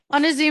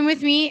On a Zoom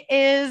with me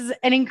is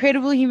an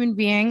incredible human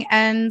being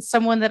and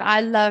someone that I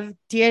love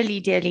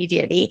dearly, dearly,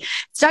 dearly.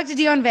 It's Dr.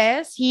 Dion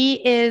Veyes.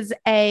 He is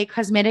a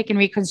cosmetic and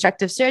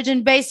reconstructive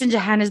surgeon based in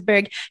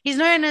Johannesburg. He's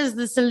known as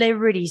the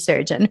celebrity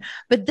surgeon,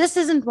 but this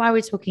isn't why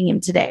we're talking to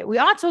him today. We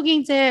are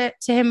talking to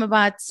him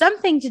about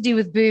something to do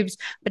with boobs,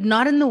 but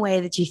not in the way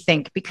that you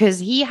think, because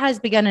he has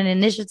begun an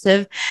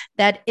initiative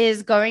that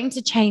is going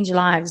to change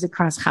lives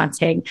across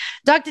Gauteng.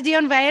 Dr.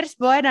 Dion Veyes,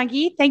 boy,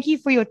 thank you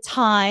for your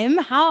time.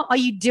 How are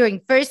you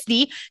doing?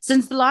 Firstly,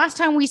 since the last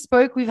time we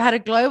spoke, we've had a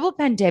global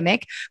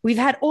pandemic. We've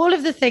had all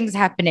of the things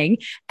happening,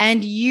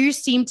 and you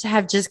seem to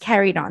have just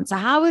carried on. So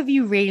how have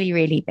you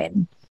really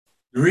been?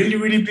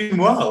 Really been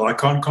well. I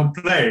can't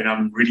complain.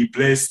 I'm really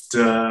blessed.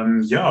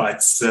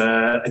 It's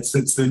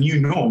the new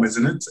norm,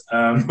 isn't it?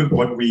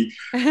 What we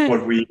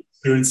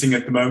experiencing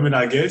at the moment,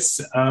 I guess.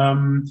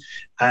 And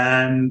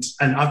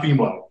I've been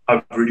well.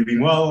 I've really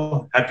been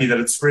well. Happy that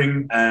it's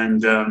spring,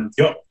 and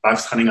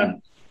life's running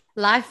on.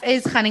 Life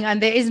is running on.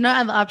 There is no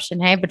other option,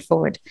 hey, but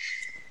forward.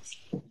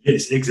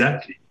 Yes,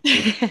 exactly.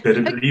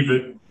 Better believe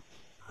it.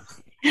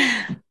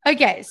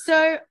 Okay,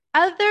 so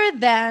other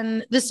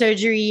than the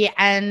surgery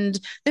and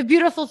the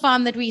beautiful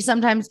farm that we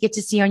sometimes get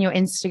to see on your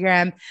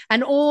Instagram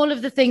and all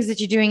of the things that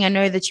you're doing, I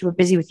know that you were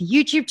busy with the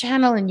YouTube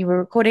channel and you were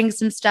recording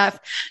some stuff.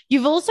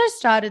 You've also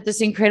started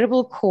this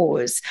incredible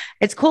cause.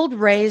 It's called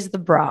Raise the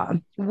Bra.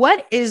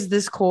 What is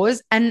this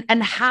cause, and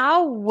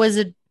how was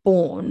it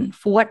born?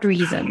 For what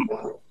reason?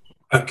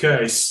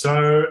 Okay,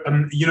 so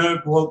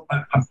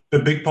a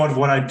big part of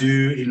what I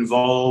do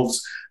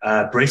involves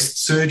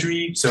breast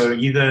surgery. So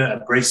either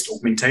a breast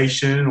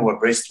augmentation or a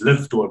breast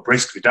lift or a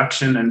breast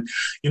reduction. And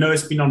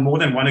it's been on more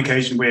than one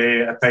occasion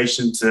where a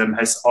patient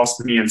has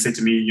asked me and said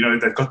to me,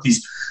 they've got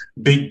these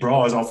big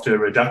bras after a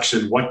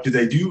reduction. What do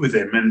they do with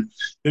them? And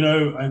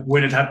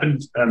when it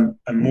happened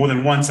more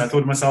than once, I thought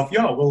to myself,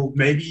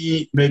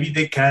 maybe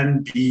there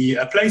can be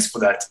a place for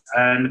that,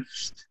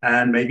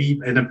 and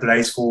maybe in a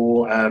place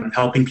for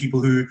helping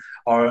people who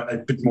are a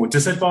bit more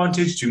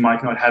disadvantaged, who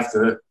might not have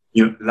the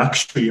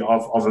luxury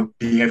of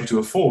being able to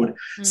afford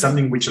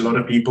something which a lot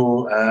of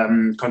people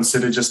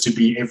consider just to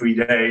be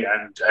everyday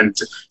and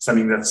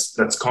something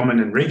that's common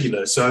and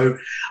regular. So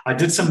I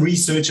did some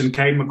research and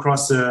came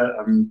across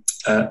an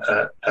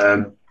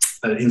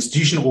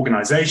institutional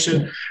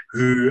organization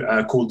who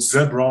called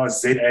Zabra,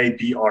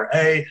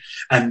 Zabra,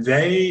 and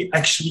they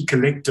actually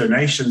collect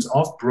donations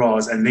of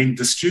bras and then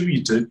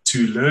distribute it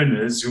to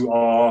learners who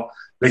are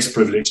less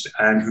privileged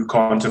and who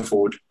can't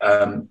afford,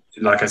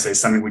 like I say,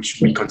 something which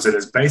we consider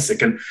as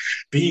basic. And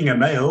being a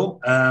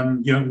male,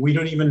 we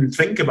don't even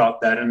think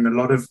about that. And a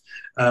lot of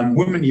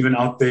women even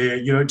out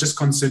there, just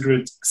consider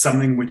it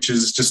something which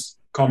is just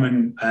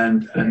common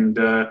and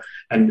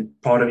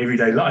part of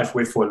everyday life,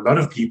 where for a lot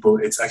of people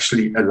it's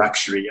actually a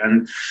luxury.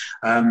 And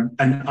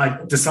I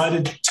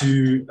decided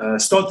to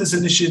start this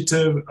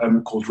initiative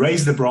called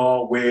Raise the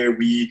Bra, where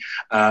we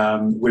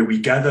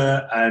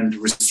gather and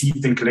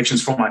receive then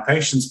collections from my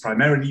patients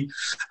primarily,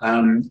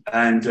 and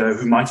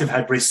who might have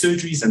had breast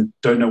surgeries and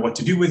don't know what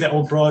to do with their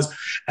old bras,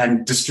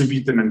 and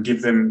distribute them and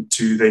give them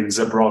to then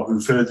Zabra,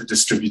 who further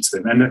distributes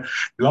them. And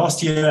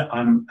last year,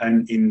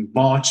 and in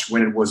March,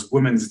 when it was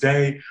Women's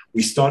Day,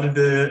 we started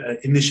the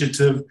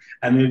initiative,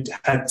 and it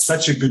had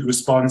such a good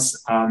response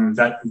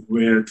that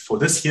we're, for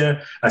this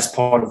year, as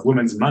part of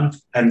Women's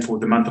Month, and for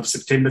the month of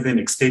September, then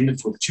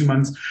extended for the 2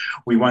 months,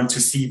 we want to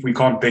see if we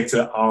can't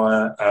better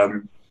our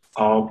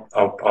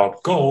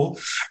goal,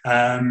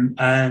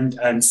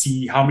 and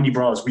see how many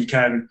bras we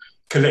can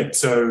collect.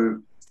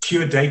 So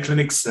Cure Day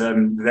Clinics,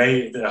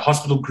 the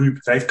hospital group,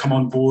 they've come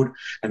on board,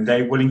 and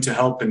they're willing to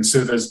help and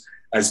serve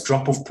as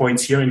drop-off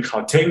points here in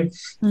Gauteng.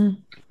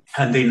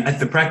 And then at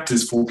the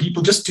practice, for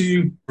people just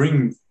to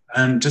bring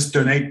and just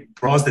donate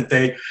bras that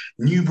they,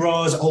 new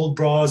bras, old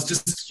bras,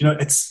 just,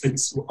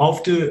 it's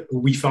after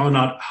we found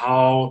out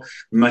how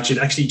much it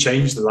actually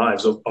changed the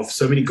lives of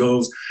so many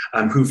girls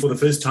who for the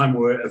first time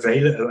were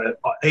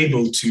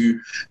able to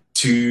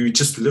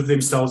just live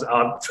themselves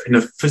out in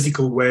a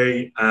physical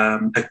way,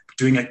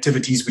 doing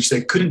activities which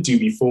they couldn't do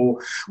before,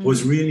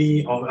 was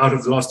really, out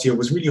of last year,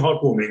 was really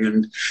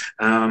heartwarming.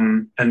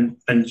 And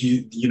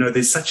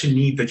there's such a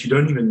need that you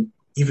don't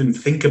even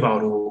think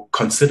about or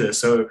consider.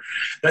 So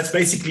that's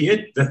basically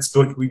it. That's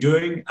what we're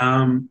doing.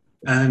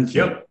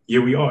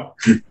 Here we are.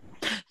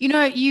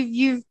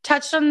 You've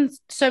touched on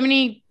so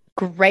many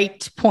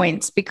great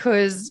points,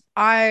 because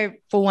I,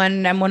 for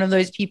one, am one of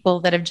those people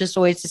that have just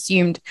always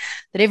assumed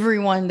that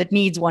everyone that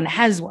needs one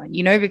has one,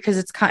 because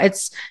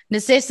it's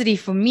necessity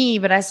for me.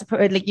 But I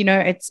suppose,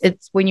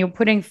 it's when you're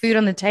putting food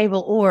on the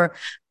table or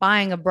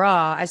buying a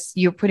bra, as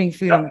you're putting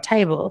food on the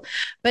table.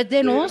 But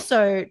then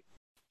also,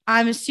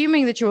 I'm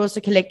assuming that you're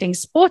also collecting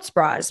sports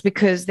bras,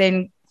 because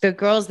then the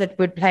girls that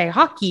would play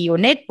hockey or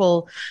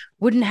netball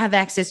wouldn't have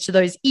access to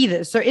those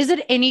either. So is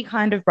it any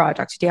kind of bra,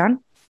 Dr. Dion?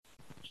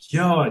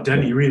 Yeah,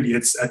 Danny, really,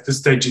 it's at this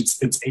stage,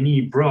 it's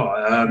any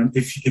bra.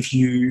 If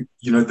you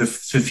the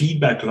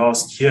feedback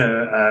last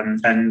year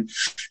and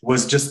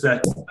was just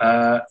that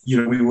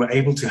we were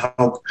able to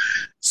help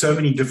so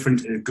many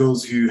different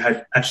girls who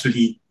had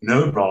absolutely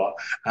no bra,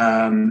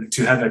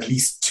 to have at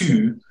least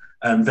two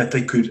that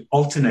they could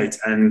alternate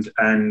and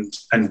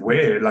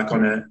wear like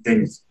on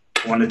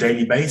a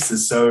daily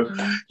basis. So,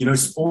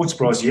 sports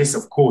bras, yes,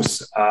 of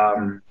course.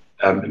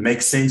 It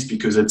makes sense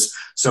because it's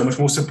so much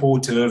more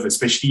supportive,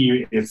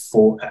 especially if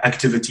for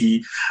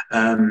activity.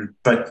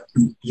 But,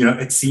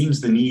 it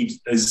seems the need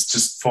is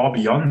just far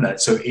beyond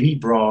that. So any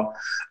bra,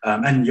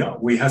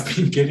 we have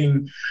been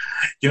getting,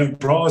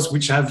 bras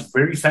which have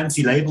very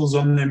fancy labels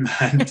on them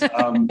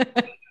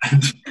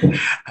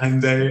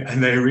and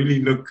they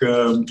really look,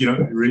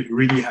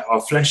 really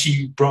are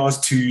flashy bras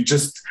to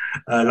just,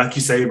 like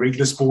you say,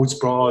 regular sports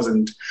bras,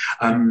 and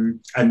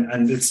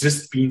it's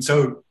just been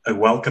so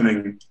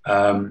welcoming,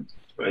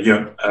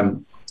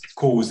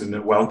 cause and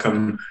a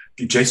welcome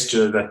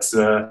gesture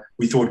that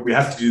we thought we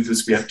have to do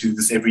this. We have to do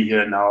this every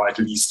year now, at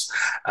least,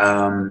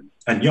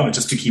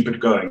 just to keep it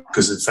going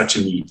because it's such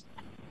a need.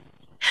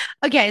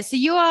 Okay, so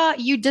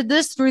you did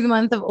this through the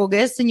month of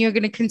August, and you're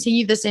going to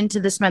continue this into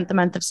this month, the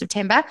month of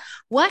September.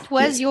 What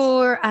was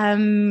your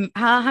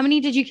how many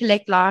did you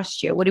collect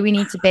last year? What do we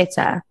need to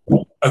better?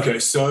 Okay,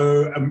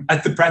 so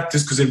at the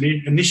practice, because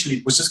initially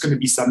it was just going to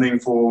be something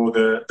for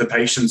the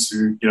patients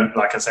who,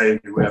 like I say,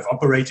 who have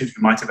operated,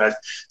 who might have had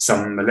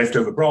some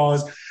leftover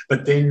bras,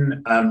 but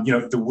then,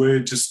 the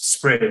word just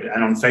spread,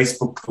 and on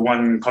Facebook, the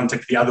one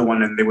contacted the other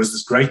one, and there was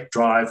this great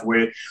drive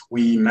where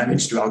we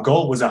managed to, our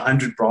goal was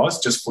 100 bras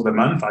just for the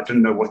month. I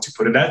didn't know what to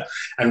put it at,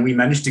 and we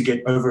managed to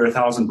get over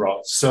 1,000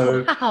 bras.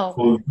 So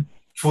wow.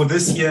 For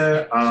this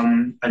year,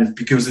 and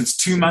because it's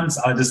 2 months,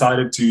 I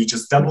decided to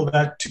just double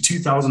that to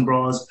 2,000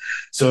 bras.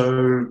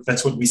 So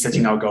that's what we're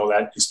setting our goal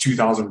at, is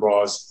 2,000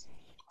 bras.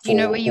 Do you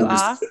know where you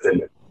are?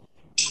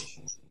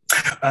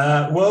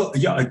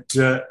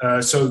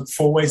 So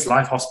Fourways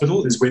Life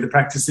Hospital is where the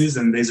practice is,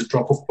 and there's a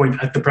drop-off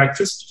point at the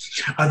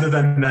practice. Other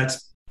than that,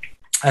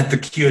 at the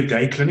Cure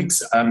Day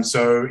clinics,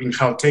 so in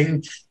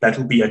Gauteng, that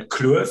will be at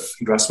Kloof,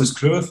 Erasmus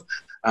Kloof,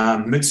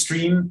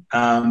 Midstream,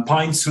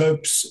 Pine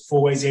Slopes,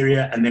 Fourways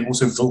area, and then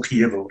also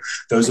Vilkievel.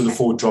 Those are the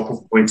 4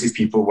 drop-off points if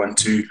people want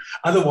to.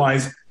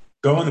 Otherwise,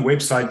 go on the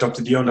website,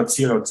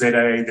 drdion.co.za.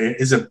 There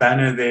is a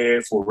banner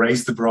there for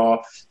Raise the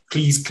Bra.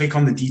 Please click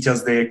on the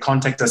details there.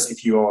 Contact us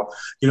if you are.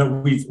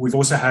 We've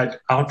also had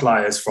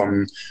outliers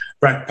from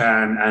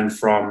Brakpan and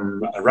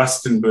from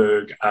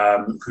Rustenburg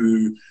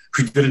who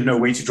didn't know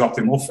where to drop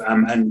them off,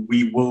 and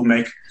we will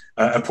make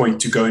a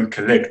point to go and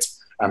collect.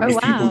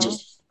 People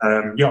just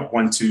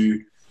want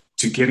to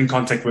get in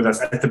contact with us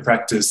at the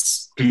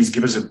practice, please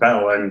give us a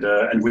bell,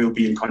 and we'll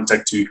be in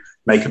contact to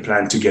make a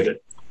plan to get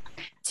it.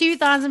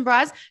 2,000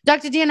 bras.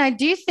 Dr. Dion, I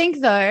do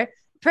think, though,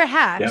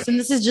 perhaps, and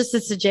this is just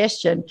a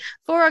suggestion,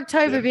 for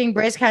October being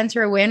Breast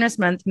Cancer Awareness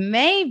Month,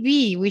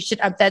 maybe we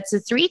should up that to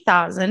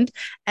 3,000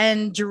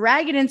 and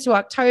drag it into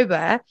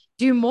October,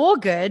 do more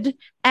good,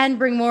 and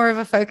bring more of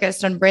a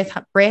focus on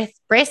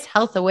breast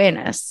health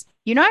awareness.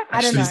 I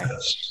don't know.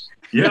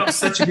 Yeah,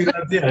 such a good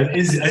idea. It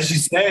is, as you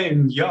say,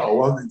 and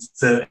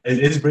it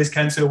is Breast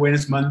Cancer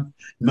Awareness Month.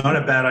 Not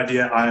a bad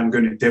idea. I am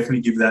going to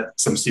definitely give that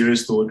some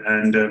serious thought.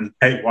 And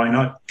hey, why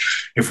not?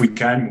 If we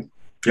can,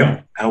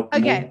 help.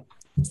 Okay, more.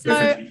 So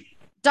definitely.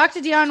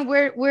 Dr. Dion,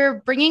 we're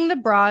bringing the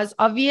bras.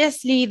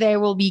 Obviously, they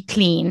will be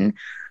clean.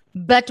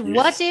 But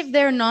what if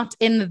they're not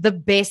in the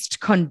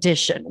best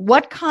condition?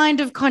 What kind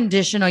of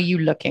condition are you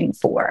looking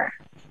for?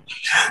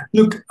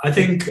 Look, I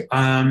think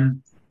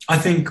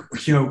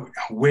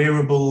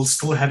wearable,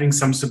 still having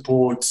some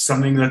support,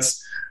 something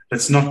that's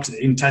not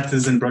in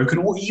tatters and broken,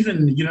 or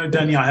even,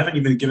 Danny, I haven't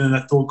even given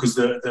that thought because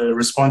the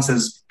response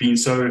has been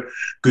so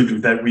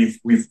good that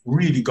we've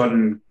really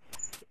gotten,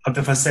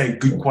 if I say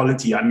good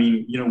quality, I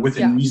mean,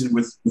 within reason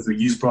with the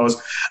used bras,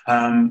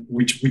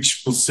 which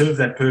will serve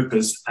that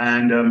purpose.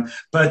 And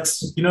but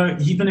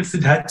even if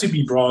it had to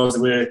be bras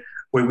where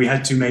we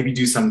had to maybe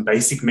do some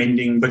basic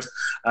mending, but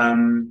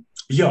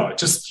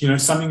just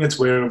something that's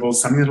wearable,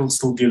 something that'll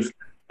still give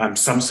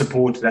some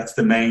support. That's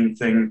the main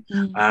thing.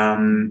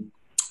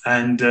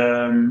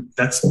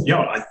 That's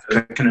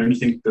I can only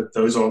think that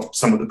those are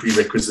some of the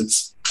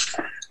prerequisites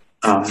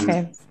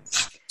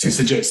to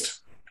suggest.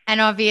 And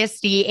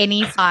obviously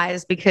any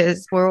size,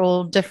 because we're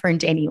all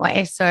different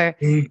anyway. So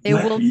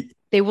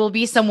there will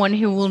be someone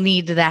who will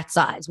need that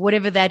size,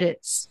 whatever that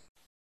is.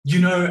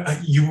 You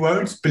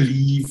won't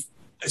believe.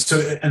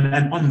 So,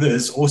 and on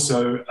this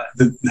also,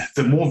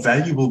 the more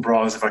valuable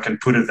bras, if I can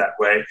put it that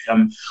way,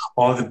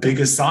 are the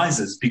bigger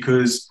sizes,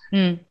 because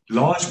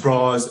large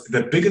bras,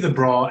 the bigger the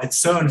bra, it's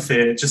so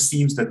unfair. It just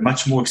seems that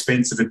much more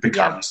expensive it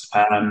becomes.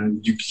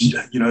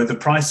 The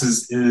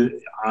prices.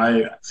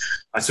 I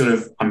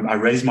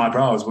raise my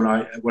brows when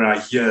I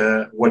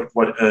hear what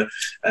a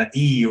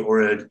E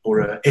or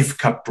a F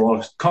cup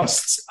bra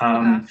costs.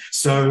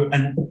 So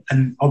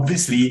and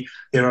obviously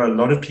there are a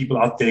lot of people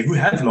out there who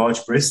have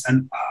large breasts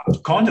and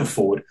can't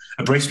afford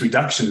a breast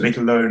reduction, let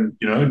alone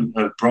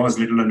bras,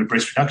 let alone a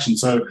breast reduction.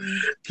 So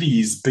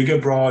please, bigger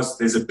bras.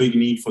 There's a big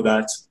need for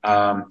that.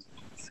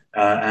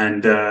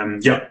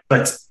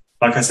 But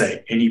like I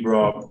say, any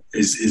bra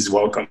is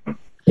welcome.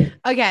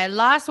 Okay,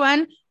 last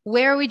one.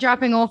 Where are we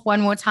dropping off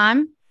one more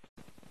time?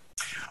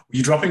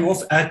 You're dropping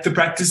off at the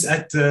practice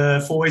at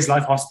Four Ways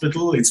Life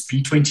Hospital. It's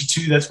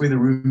B22. That's where the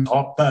rooms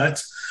are.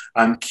 But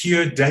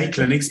Cure Day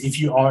Clinics, if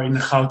you are in the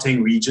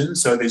Gauteng region,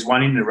 so there's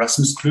one in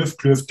Erasmus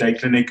Kloof Day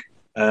Clinic,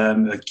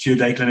 a Cure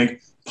Day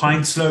Clinic,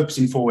 Pine Slopes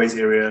in Four Ways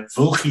area,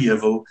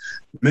 Wilgevel,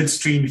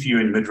 Midstream if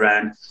you're in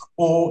Midrand,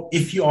 or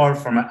if you are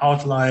from an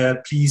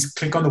outlier, please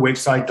click on the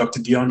website,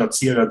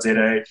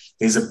 drdion.co.za.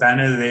 There's a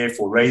banner there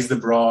for Raise the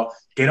Bra.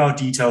 Get our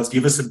details,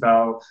 give us a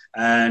bell,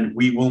 and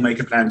we will make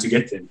a plan to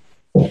get them.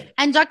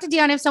 And Dr.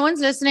 Dion, if someone's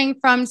listening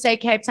from, say,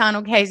 Cape Town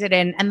or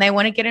KZN and they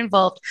want to get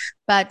involved,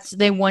 but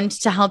they want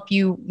to help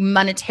you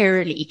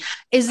monetarily,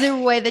 is there a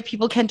way that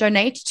people can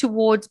donate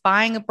towards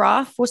buying a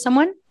bra for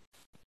someone?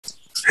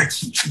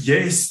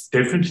 Yes,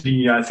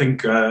 definitely. I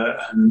think, to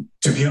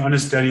be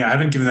honest, Danny, I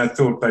haven't given that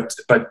thought,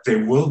 but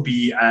there will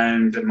be.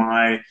 And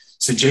my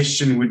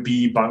suggestion would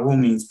be, by all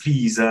means,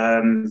 please,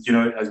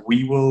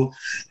 we will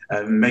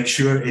make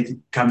sure it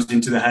comes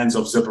into the hands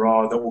of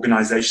Zebra, the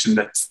organization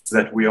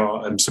that we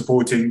are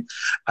supporting.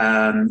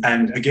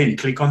 And again,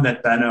 click on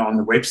that banner on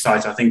the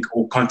website, I think,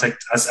 or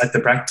contact us at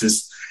the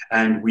practice,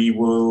 and we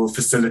will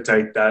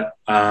facilitate that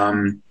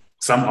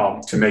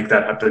somehow to make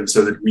that happen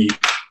so that we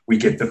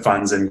get the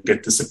funds and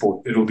get the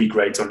support. It'll be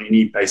great on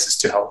any basis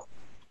to help.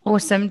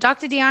 Awesome.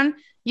 Dr. Dion,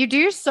 you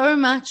do so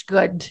much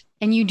good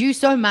and you do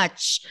so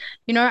much.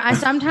 I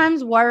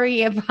sometimes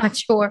worry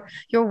about your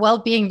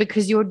well-being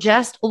because you're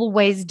just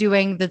always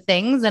doing the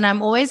things. And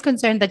I'm always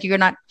concerned that you're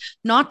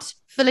not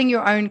filling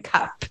your own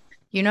cup,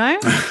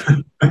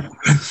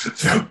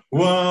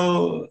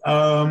 Well,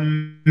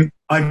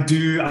 I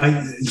do.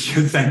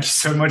 Thank you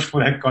so much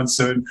for that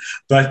concern.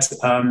 But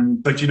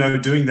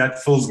doing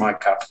that fills my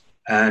cup.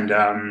 And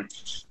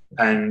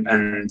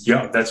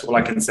yeah, that's all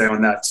I can say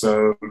on that.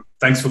 So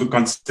thanks for the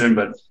concern,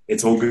 but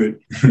it's all good.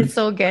 It's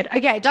all good.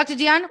 Okay, Dr.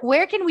 Dion,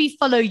 where can we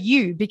follow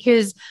you?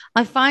 Because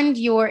I find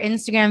your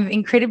Instagram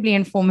incredibly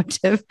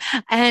informative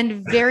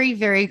and very,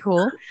 very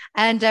cool.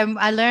 And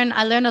I learn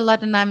a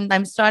lot, and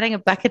I'm starting a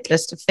bucket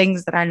list of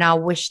things that I now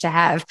wish to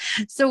have.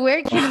 So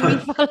where can we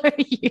follow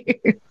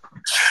you?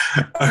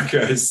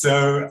 Okay,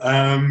 so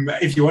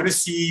if you want to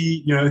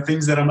see,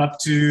 things that I'm up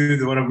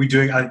to, what are we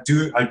doing? I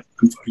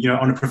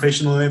on a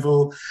professional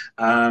level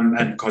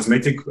and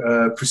cosmetic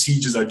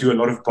procedures, I do a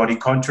lot of body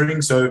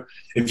contouring. So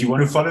if you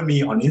want to follow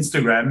me on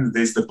Instagram,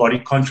 there's the Body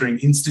Contouring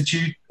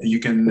Institute. You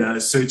can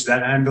search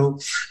that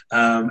handle,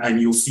 and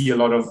you'll see a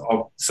lot of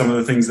some of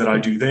the things that I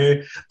do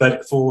there.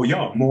 But for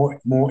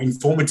more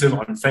informative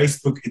on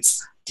Facebook,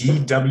 it's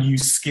DW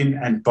Skin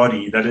and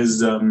Body. That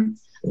is.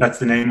 That's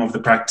the name of the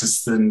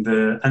practice and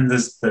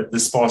the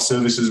spa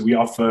services we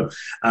offer.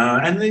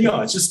 And then,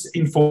 it's just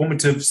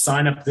informative.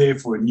 Sign up there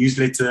for a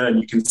newsletter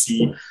and you can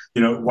see,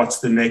 what's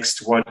the next,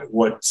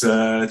 what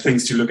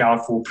things to look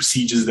out for,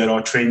 procedures that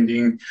are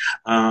trending.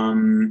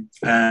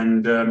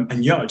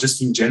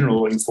 Just in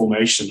general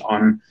information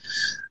on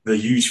the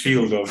huge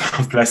field of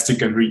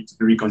plastic and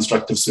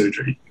reconstructive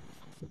surgery.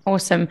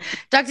 Awesome.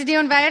 Dr.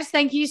 Dion Weyers,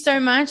 thank you so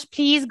much.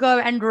 Please go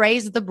and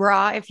raise the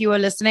bra if you are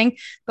listening.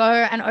 Go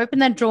and open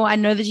that drawer. I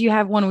know that you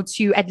have one or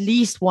two, at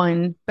least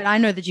one, but I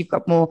know that you've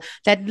got more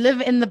that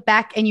live in the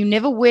back and you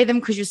never wear them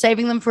because you're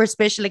saving them for a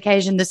special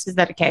occasion. This is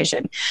that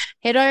occasion.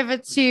 Head over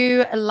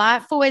to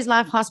Four Ways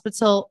Life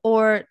Hospital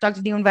or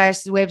Dr. Dion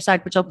Weyers'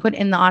 website, which I'll put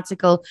in the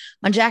article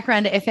on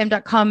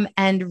jacarandafm.com,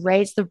 and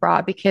raise the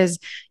bra because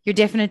you're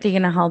definitely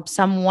going to help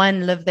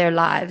someone live their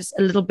lives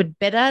a little bit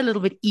better, a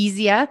little bit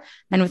easier,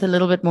 and with a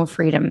little bit more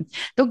freedom.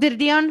 Dr.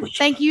 Dion,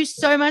 thank you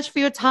so much for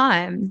your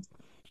time.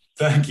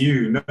 Thank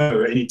you.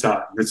 No,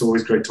 anytime. It's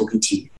always great talking to you.